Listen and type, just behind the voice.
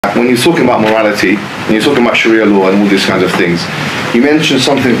that when you're talking about morality, and you're talking about Sharia law and all these kinds of things, you mentioned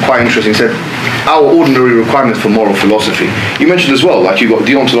something quite interesting. You said, our ordinary requirements for moral philosophy. You mentioned as well, like you've got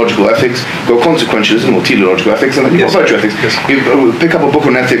deontological ethics, you've got consequentialism or teleological ethics, and then you've got virtue ethics. You pick up a book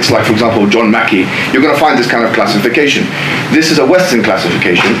on ethics, like for example John Mackey, you're going to find this kind of classification. This is a Western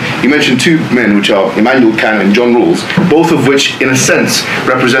classification. You mentioned two men, which are Immanuel Kant and John Rawls, both of which, in a sense,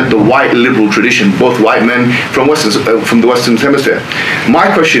 represent the white liberal tradition, both white men from the Western Hemisphere.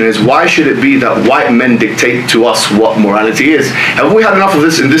 My question is, why should it be that white men dictate to us what morality is? Have we had enough of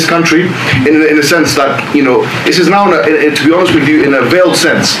this in this country, in a sense that, you know, this is now, to be honest with you, in a veiled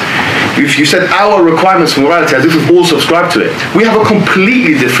sense. If you said our requirements for morality as if we've all subscribed to it, we have a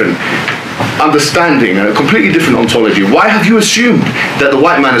completely different understanding and a completely different ontology. Why have you assumed that the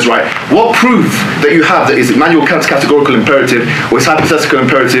white man is right? What proof that you have that is Immanuel Kant's categorical imperative, or his hypothetical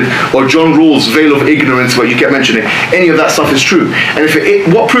imperative, or John Rawls' veil of ignorance, what you kept mentioning, any of that stuff is true? And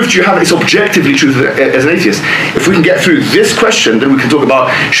what proof do you have that it's objectively true as an atheist? If we can get through this question, then we can talk about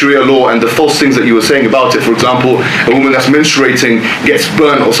Sharia law and the false things that you were saying about it. For example, a woman that's menstruating gets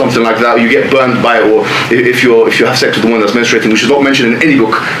burnt or something like that, or you get burnt by it, or if you have sex with the one that's menstruating, which is not mentioned in any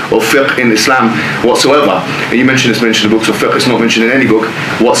book of fiqh in Islam whatsoever. And you mentioned it's mentioned in the books of fiqh, it's not mentioned in any book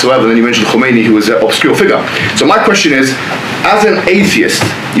whatsoever. Then you mentioned Khomeini, who was an obscure figure. So my question is, as an atheist,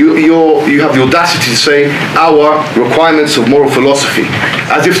 you have the audacity to say our requirements of moral philosophy,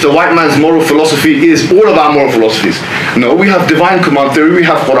 as if the white man's moral philosophy is all of our moral philosophies. No, we have divine command theory, we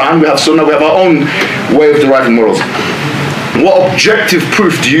have Quran, we have Sunnah, we have our own way of deriving morals. What objective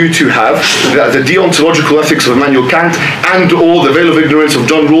proof do you two have that the deontological ethics of Immanuel Kant and or the veil of ignorance of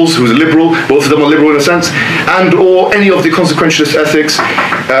John Rawls, who is a liberal, both of them are liberal in a sense, and or any of the consequentialist ethics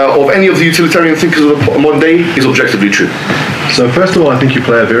of any of the utilitarian thinkers of the modern day is objectively true? So first of all, I think you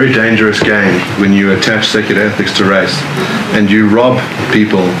play a very dangerous game when you attach secular ethics to race, and you rob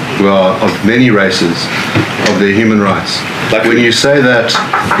people who are of many races of their human rights. Like when you say that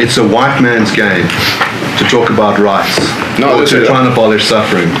it's a white man's game to talk about rights, or to try and abolish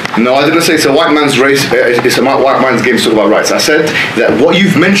suffering. No, I didn't say it's a white man's race. It's a white man's game to talk about rights. I said that what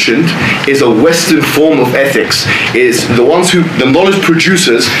you've mentioned is a Western form of ethics. Is the ones who the knowledge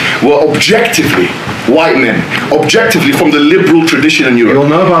producers were objectively white men, objectively from the liberal tradition in Europe. You'll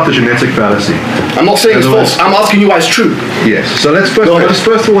know about the genetic fallacy. I'm not saying it's false. I'm asking you why it's true. Yes. So let's first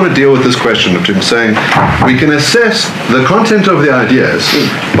of all want to deal with this question of saying we can assess the content of the ideas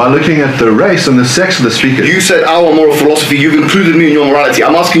by looking at the race and the sex of the speakers. You said our moral philosophy. You've included me in your morality.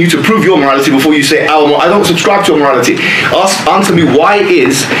 I'm asking you to prove your morality before you say our morality. I don't subscribe to your morality. Answer me, why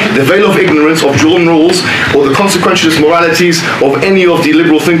is the veil of ignorance of John Rawls or the consequentialist moralities of any of the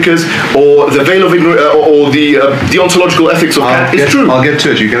liberal thinkers or the veil of ignorance or the deontological ethics of Kant is true? I'll get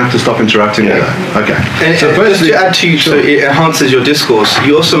to it. You're going to have to stop interrupting me. Okay. And so just to add to you, so it enhances your discourse,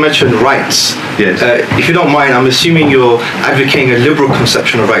 you also mentioned rights. Yes. If you don't mind, I'm assuming you're advocating a liberal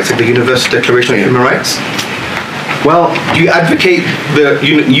conception of rights, like the Universal Declaration of Human Rights? Well, do you advocate the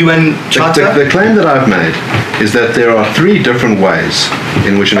UN Charter? The claim that I've made is that there are three different ways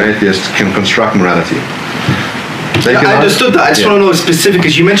in which an atheist can construct morality. I understood that. I just want to know specific,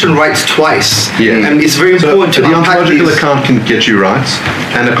 because you mentioned rights twice. Yeah. And it's very important to unpack these. The ontological account can get you rights,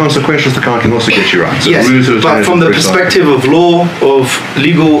 and a consequentialist account can also get you rights. Yes, but from the perspective of law, of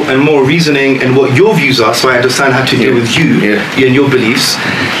legal and moral reasoning, and what your views are, so I understand how to deal with you and your beliefs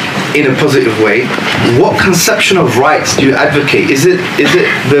in a positive way, what conception of rights do you advocate? Is it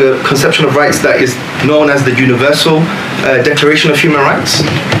the conception of rights that is known as the Universal Declaration of Human Rights?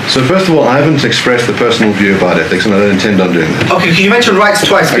 So first of all, I haven't expressed the personal view about ethics, and I don't intend on doing that. Okay, because you mentioned rights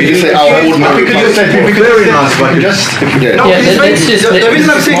twice. You can say our ordinary. Very nice, but just the reason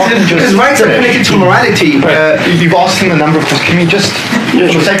I'm saying is because rights are connected to morality. You've asked him a number of questions. Can you just,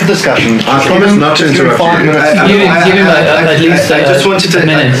 for the sake of discussion, I promise not to interrupt you. Give him at least I just wanted to a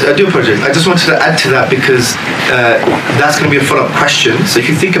minute. I just wanted to add to that, because that's going to be a follow-up question. So if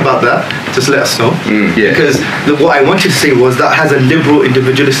you think about that, just let us know. Because what I wanted to say was that has a liberal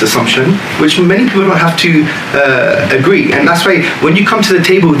individualist assumption, which many people don't have to agree. And that's why when you come to the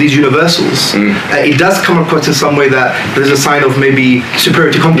table with these universals, it does come across in some way that there's a sign of maybe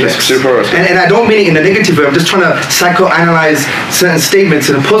superiority complex. And I don't mean it in a negative way. I'm just trying to psychoanalyze certain statements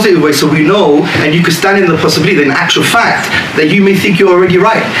in a positive way, so we know, and you could stand in the possibility, in actual fact, that you may think you're already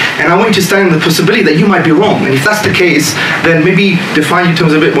right. And I want you to stand in the possibility that you might be wrong. And if that's the case, then maybe define your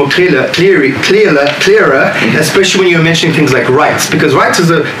terms a bit more clearer clearer, especially when you're mentioning things like rights, because rights is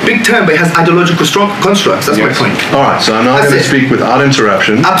a big term, but it has ideological strong constructs. That's my point. All right, so I'm now going to speak without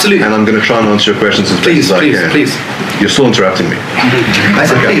interruption. Absolutely. And I'm going to try and answer your questions as best as I can. Please. You're still interrupting me. I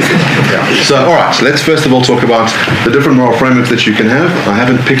said please. So, all right, let's first of all talk about the different moral frameworks that you can have. I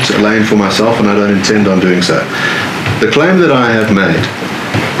haven't picked a lane for myself, and I don't intend on doing so. The claim that I have made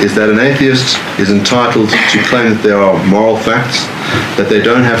is that an atheist is entitled to claim that there are moral facts, that they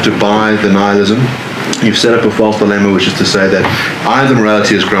don't have to buy the nihilism. You've set up a false dilemma, which is to say that either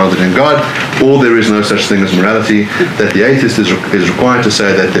morality is grounded in God, or there is no such thing as morality, that the atheist is required to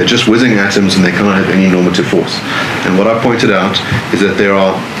say that they're just whizzing atoms and they cannot have any normative force. And what I pointed out is that there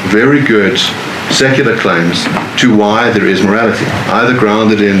are very good secular claims to why there is morality, either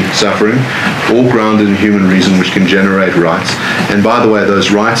grounded in suffering or grounded in human reason, which can generate rights. And by the way,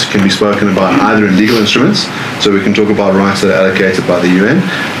 those rights can be spoken about either in legal instruments, so we can talk about rights that are allocated by the UN,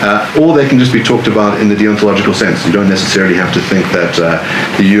 or they can just be talked about in the deontological sense. You don't necessarily have to think that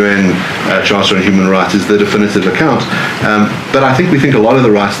the UN Charter on Human Rights is the definitive account, but I think we think a lot of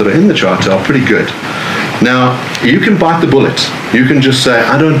the rights that are in the Charter are pretty good. Now, you can bite the bullet. You can just say,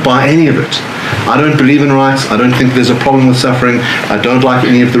 I don't buy any of it. I don't believe in rights. I don't think there's a problem with suffering. I don't like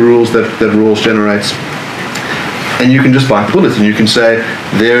any of the rules that rules generates. And you can just bite the bullet and you can say,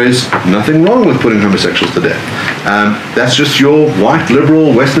 there is nothing wrong with putting homosexuals to death. That's just your white,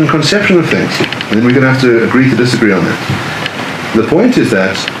 liberal, Western conception of things. And then we're going to have to agree to disagree on that. The point is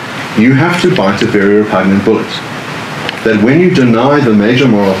that you have to bite a very repugnant bullet. That when you deny the major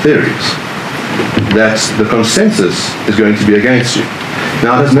moral theories, that the consensus is going to be against you.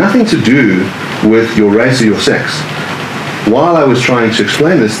 Now, it has nothing to do with your race or your sex. While I was trying to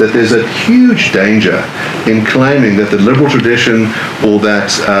explain this, that there's a huge danger in claiming that the liberal tradition or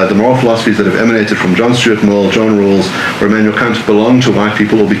that the moral philosophies that have emanated from John Stuart Mill, John Rawls, or Immanuel Kant belong to white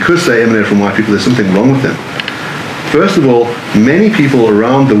people, or because they emanate from white people, there's something wrong with them. First of all, many people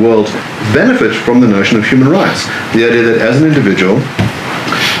around the world benefit from the notion of human rights. The idea that as an individual,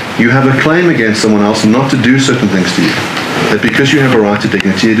 you have a claim against someone else not to do certain things to you. That because you have a right to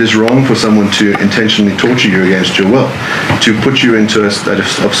dignity, it is wrong for someone to intentionally torture you against your will, to put you into a state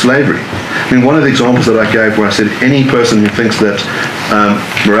of slavery. I mean, one of the examples that I gave where I said any person who thinks that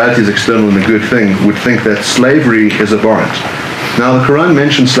morality is external and a good thing would think that slavery is abhorrent. Now, the Quran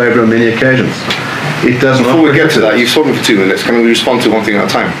mentions slavery on many occasions. It does not. Before we get to that, you've spoken for 2 minutes. Can we respond to one thing at a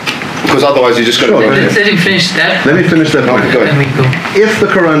time? Because otherwise you're just going to... Let him finish that. Let me finish that point. Go ahead. If the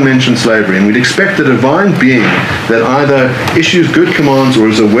Quran mentions slavery, and we'd expect a divine being that either issues good commands or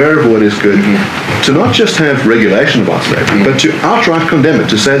is aware of what is good, to not just have regulation about slavery, but to outright condemn it,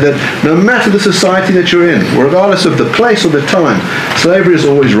 to say that no matter the society that you're in, regardless of the place or the time, slavery is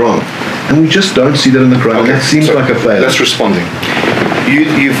always wrong. And we just don't see that in the Quran. Okay, that seems like a failure. That's responding.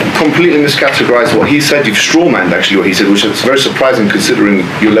 You've completely miscategorized what he said. You've strawmanned actually what he said, which is very surprising considering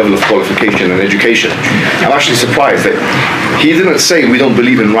your level of qualification and education. I'm actually surprised that he didn't say we don't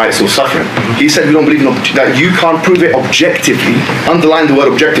believe in rights or suffering. He said we don't believe in that you can't prove it objectively. Underline the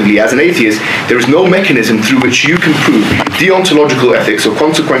word objectively. As an atheist, there is no mechanism through which you can prove deontological ethics or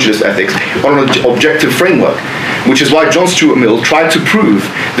consequentialist ethics on an objective framework. Which is why John Stuart Mill tried to prove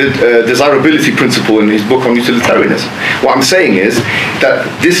the desirability principle in his book on utilitarianism. What I'm saying is that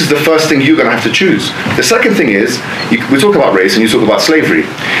this is the first thing you're going to have to choose. The second thing is, we talk about race and you talk about slavery.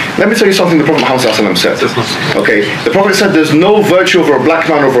 Let me tell you something the Prophet Muhammad said. Okay, the Prophet said there's no virtue over a black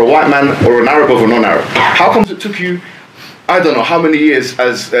man over a white man or an Arab over a non-Arab. How comes it took you, I don't know how many years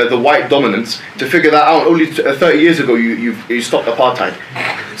as the white dominance to figure that out? Only 30 years ago you stopped apartheid.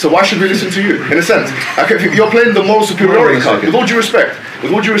 So why should we listen to you? In a sense, okay, you're playing the moral superiority card. With all due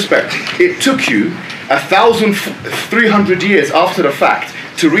respect, it took you 1,300 years after the fact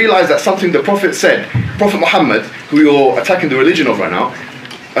to realize that something the Prophet said, Prophet Muhammad, who you're attacking the religion of right now,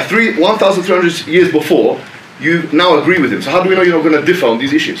 1,300 years before, you now agree with him. So how do we know you're not going to differ on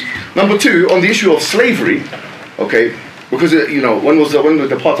these issues? Number two, on the issue of slavery, okay, because when was the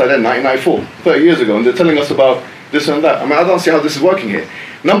apartheid end? 1994, 30 years ago, and they're telling us about this and that. I mean, I don't see how this is working here.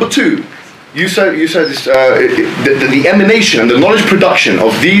 Number two, you said this, the emanation and the knowledge production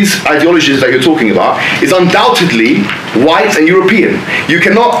of these ideologies that you're talking about is undoubtedly white and European. You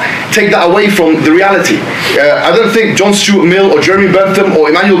cannot take that away from the reality. I don't think John Stuart Mill or Jeremy Bentham or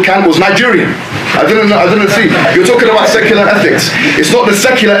Immanuel Kant was Nigerian. I didn't see. You're talking about secular ethics. It's not the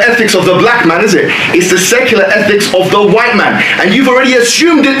secular ethics of the black man, is it? It's the secular ethics of the white man. And you've already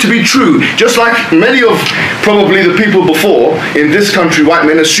assumed it to be true. Just like many of probably the people before in this country, white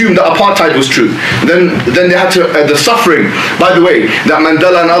men assumed that apartheid was true. Then they had to, the suffering, by the way, that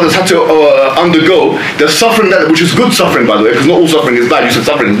Mandela and others had to undergo, the suffering, which is good suffering, by the way, because not all suffering is bad. You said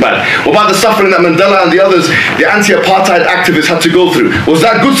suffering is bad. What about the suffering that Mandela and the others, the anti-apartheid activists had to go through? Was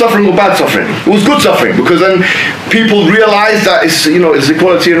that good suffering or bad suffering? It was good suffering, because then people realized that it's, it's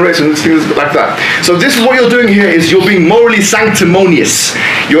equality and race and things like that. So this is what you're doing here, is you're being morally sanctimonious.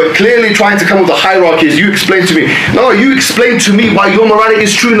 You're clearly trying to come with a hierarchy, as you explain to me. No, you explain to me why your morality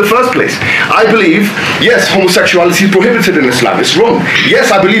is true in the first place. I believe, yes, homosexuality is prohibited in Islam. It's wrong.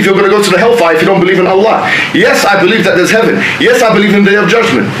 Yes, I believe you're going to go to the hellfire if you don't believe in Allah. Yes, I believe that there's heaven. Yes, I believe in the day of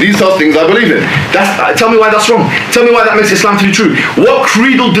judgment. These are things I believe in. Tell me why that's wrong. Tell me why that makes Islam to be true. What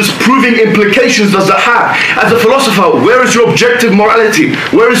creedal disproving implications does that have? As a philosopher, where is your objective morality?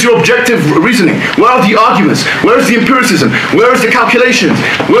 Where is your objective reasoning? Where are the arguments? Where is the empiricism? Where is the calculations?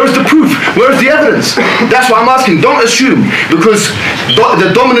 Where is the proof? Where is the evidence? That's what I'm asking. Don't assume, because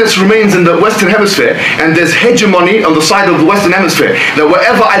the dominance remains in the Western Hemisphere, and there's hegemony on the side of the Western Hemisphere, that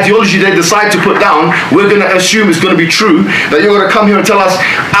whatever ideology they decide to put down, we're going to assume is going to be true, that you're going to come here and tell us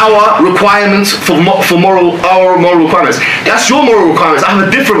our requirements for our moral requirements. That's your moral requirements. I have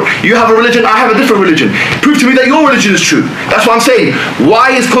a different, you have a religion, I have a different religion. Prove to me that your religion is true. That's what I'm saying.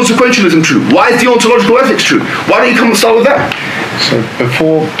 Why is consequentialism true? Why is deontological ethics true? Why don't you come and start with that? So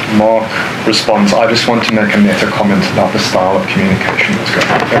before Mark responds, I just want to make a meta comment about the style of communication that's going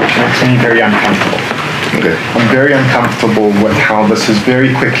on, which makes me very uncomfortable. Okay. I'm very uncomfortable with how this has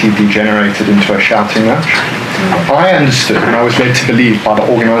very quickly degenerated into a shouting match. I understood, and I was led to believe by the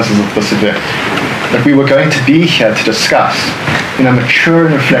organisers of this event, that we were going to be here to discuss, in a mature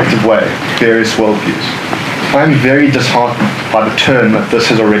and reflective way, various worldviews. I'm very disheartened by the turn that this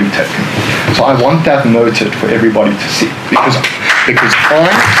has already taken. So I want that noted for everybody to see, because I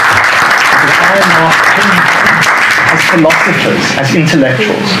am not, as philosophers, as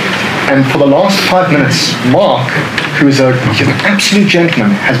intellectuals, and for the last 5 minutes, Mark, who is an absolute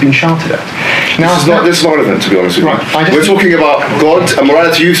gentleman, has been shouted at. Now, this is not relevant, to be honest with you. Right, we're talking about God and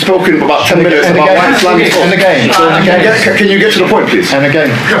morality. You've spoken about 10 minutes about why Islam is false. And again, can you get to the point, please? And again,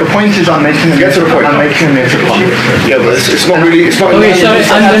 the point is, I'm making a meta point. Yeah, but it's not really. It's not. Okay, sorry,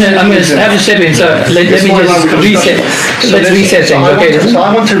 I'm going to have to step in. So let me just reset. Let's reset things. Okay. So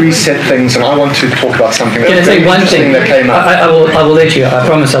I want to reset things, and I want to talk about something. Can I say one thing? That came up. I will let you. I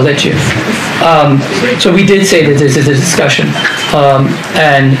promise I'll let you. So we did say that this is a discussion,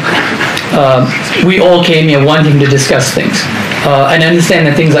 and we all came here wanting to discuss things, and understand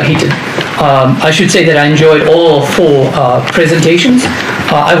that things are heated. I should say that I enjoyed all 4 presentations.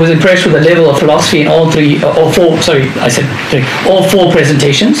 I was impressed with the level of philosophy in all 4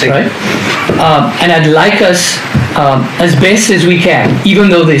 presentations, right? And I'd like us, as best as we can, even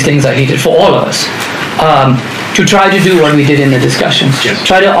though these things are heated for all of us, to try to do what we did in the discussions. Yes.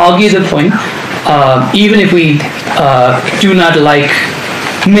 Try to argue the point, even if we do not like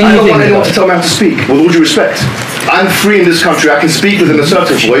many things. I don't want anyone to tell me how to speak, with all due respect. I'm free in this country. I can speak with an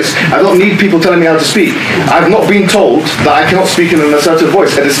assertive voice. I don't need people telling me how to speak. I've not been told that I cannot speak in an assertive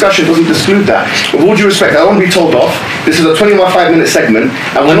voice. A discussion doesn't exclude that. With all due respect, I don't want to be told off. This is a 25-minute segment.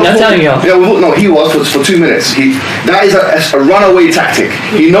 And I'm not telling you off. Yeah, no, he was for 2 minutes. That is a runaway tactic.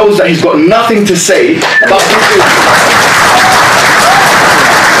 He knows that he's got nothing to say about this.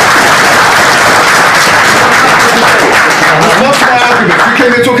 You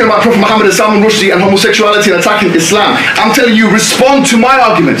came here talking about Prophet Muhammad and Salman Rushdie and homosexuality and attacking Islam. I'm telling you, respond to my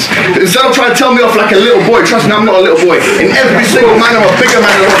arguments. Instead of trying to tell me off like a little boy, trust me, I'm not a little boy. In every single man, I'm a bigger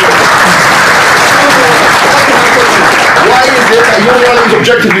man than Why is it that your morality is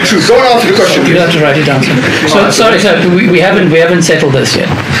objectively true? Go and answer the question, please. You have to write it down, sir. So, sorry, sir, we haven't settled this yet.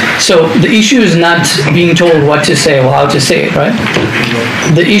 So the issue is not being told what to say or how to say it, right?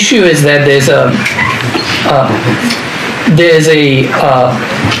 The issue is that there's a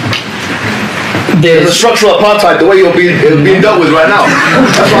structural apartheid, the way you're being dealt with right now.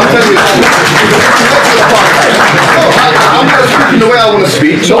 That's what I'm telling you. I'm going to speak in the way I want to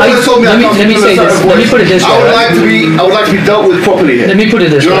speak. So let me say this. Let me put it this way. I would like to be dealt with properly here. Let me put it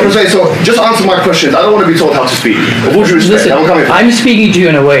this way. You know what I'm saying? So just answer my questions. I don't want to be told how to speak. With all due respect, listen, I'm speaking to you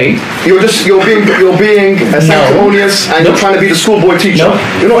in a way. You're being sanctimonious and you're trying to be the schoolboy teacher.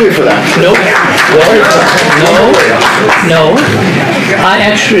 You're not here for that. No. I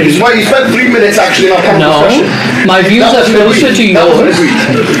actually. It's why you spent 3 minutes actually in our discussion. My views are closer to yours.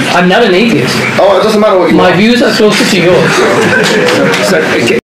 I'm not an atheist. Oh, it doesn't matter what you My views are closer to yours.